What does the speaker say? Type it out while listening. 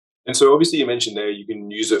And so obviously you mentioned there you can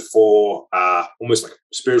use it for almost like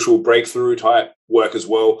spiritual breakthrough type work as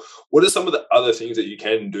well. What are some of the other things that you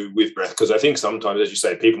can do with breath? Because I think sometimes, as you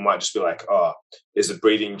say, people might just be like, oh, is it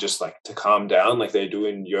breathing just like to calm down like they do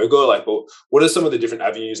in yoga? Like, well, what are some of the different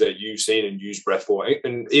avenues that you've seen and used breath for?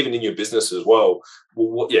 And even in your business as well,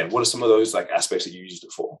 what are some of those like aspects that you used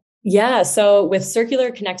it for? Yeah. So with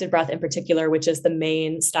circular connected breath in particular, which is the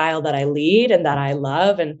main style that I lead and that I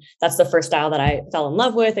love, and that's the first style that I fell in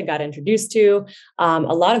love with and got introduced to, a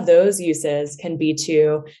lot of those uses can be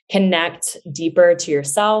to connect deeper to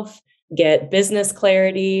yourself, get business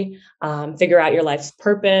clarity, figure out your life's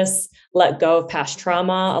purpose, let go of past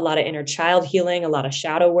trauma, a lot of inner child healing, a lot of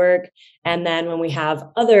shadow work. And then when we have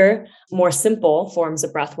other more simple forms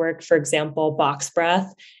of breath work, for example, box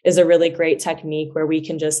breath is a really great technique where we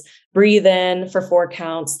can just breathe in for 4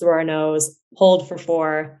 counts through our nose, hold for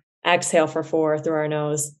 4, exhale for 4 through our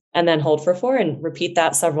nose, and then hold for 4 and repeat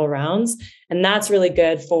that several rounds. And that's really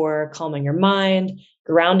good for calming your mind,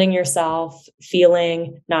 grounding yourself,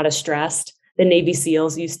 feeling not as stressed. The Navy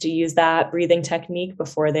SEALs used to use that breathing technique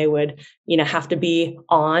before they would, have to be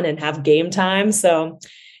on and have game time. So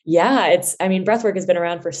yeah, breathwork has been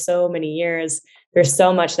around for so many years. There's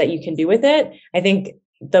so much that you can do with it. I think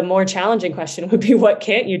the more challenging question would be, what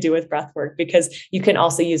can't you do with breathwork? Because you can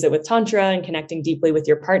also use it with Tantra and connecting deeply with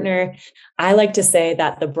your partner. I like to say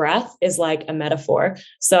that the breath is like a metaphor.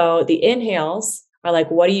 So the inhales are like,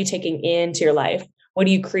 what are you taking into your life? What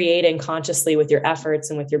are you creating consciously with your efforts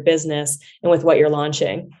and with your business and with what you're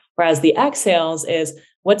launching? Whereas the exhales is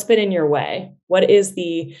what's been in your way? What is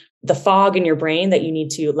the fog in your brain that you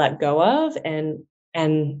need to let go of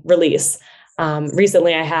and release?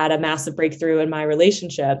 Recently, I had a massive breakthrough in my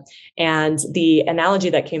relationship. And the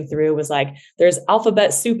analogy that came through was like, there's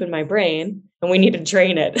alphabet soup in my brain and we need to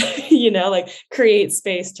drain it, like create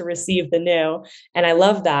space to receive the new. And I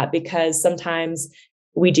love that because sometimes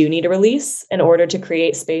we do need a release in order to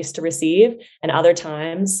create space to receive. And other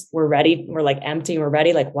times we're ready, we're like empty, we're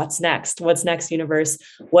ready, like what's next? What's next, universe?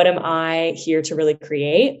 What am I here to really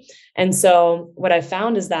create? And so what I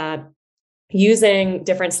found is that using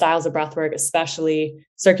different styles of breathwork, especially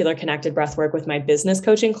circular connected breathwork with my business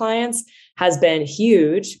coaching clients, has been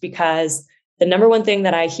huge because the number one thing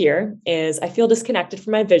that I hear is I feel disconnected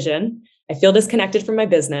from my vision. I feel disconnected from my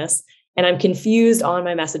business, and I'm confused on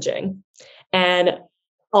my messaging. And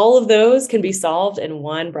all of those can be solved in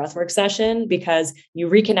one breathwork session because you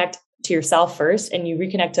reconnect to yourself first and you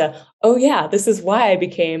reconnect to, oh yeah, this is why I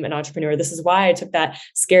became an entrepreneur. This is why I took that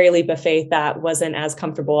scary leap of faith that wasn't as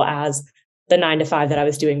comfortable as the 9-to-5 that I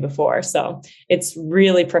was doing before. So it's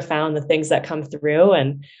really profound, the things that come through.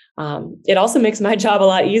 And it also makes my job a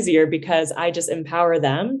lot easier because I just empower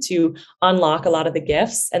them to unlock a lot of the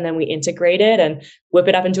gifts, and then we integrate it and whip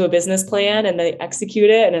it up into a business plan and they execute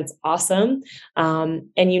it. And it's awesome.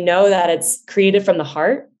 And that it's created from the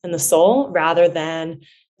heart and the soul rather than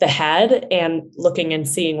the head and looking and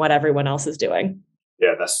seeing what everyone else is doing.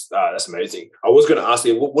 Yeah, that's amazing. I was going to ask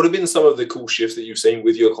you, what have been some of the cool shifts that you've seen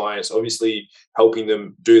with your clients? Obviously, helping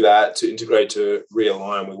them do that, to integrate, to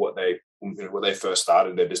realign with what they first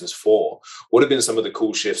started their business for. What have been some of the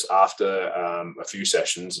cool shifts after a few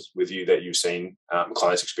sessions with you that you've seen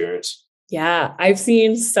clients experience? Yeah, I've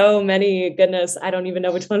seen so many. Goodness, I don't even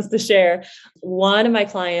know which ones to share. One of my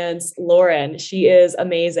clients, Lauren, she is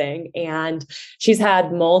amazing. And she's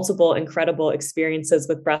had multiple incredible experiences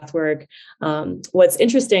with breathwork. What's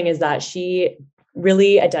interesting is that she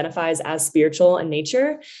really identifies as spiritual in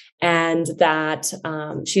nature, and that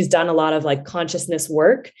she's done a lot of like consciousness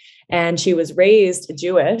work. And she was raised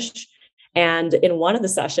Jewish. And in one of the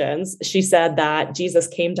sessions, she said that Jesus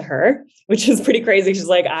came to her, which is pretty crazy. She's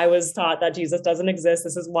like, I was taught that Jesus doesn't exist.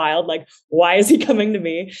 This is wild. Like, why is he coming to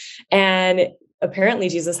me? And apparently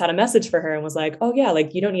Jesus had a message for her and was like, oh yeah,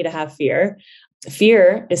 like you don't need to have fear.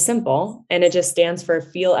 Fear is simple, and it just stands for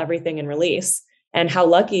feel everything and release. And how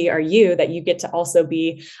lucky are you that you get to also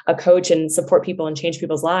be a coach and support people and change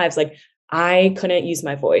people's lives? Like, I couldn't use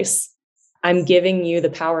my voice. I'm giving you the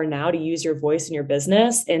power now to use your voice in your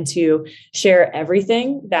business and to share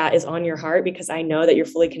everything that is on your heart, because I know that you're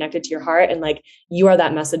fully connected to your heart and like you are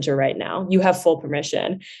that messenger right now. You have full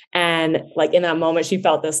permission. And like in that moment, she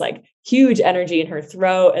felt this like huge energy in her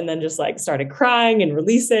throat and then just like started crying and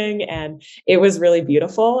releasing. And it was really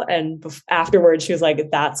beautiful. And afterwards, she was like,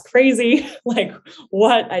 that's crazy. Like,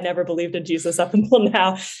 what? I never believed in Jesus up until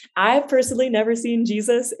now. I've personally never seen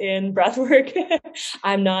Jesus in breathwork.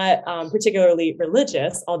 I'm not particularly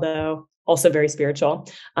religious, although also very spiritual,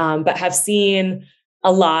 but have seen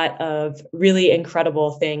a lot of really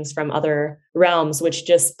incredible things from other realms, which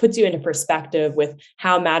just puts you into perspective with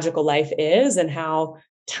how magical life is and how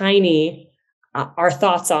tiny our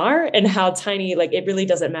thoughts are and how tiny, like it really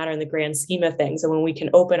doesn't matter in the grand scheme of things. And when we can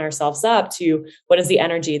open ourselves up to what is the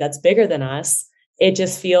energy that's bigger than us, it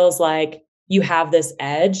just feels like you have this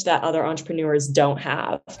edge that other entrepreneurs don't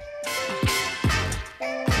have.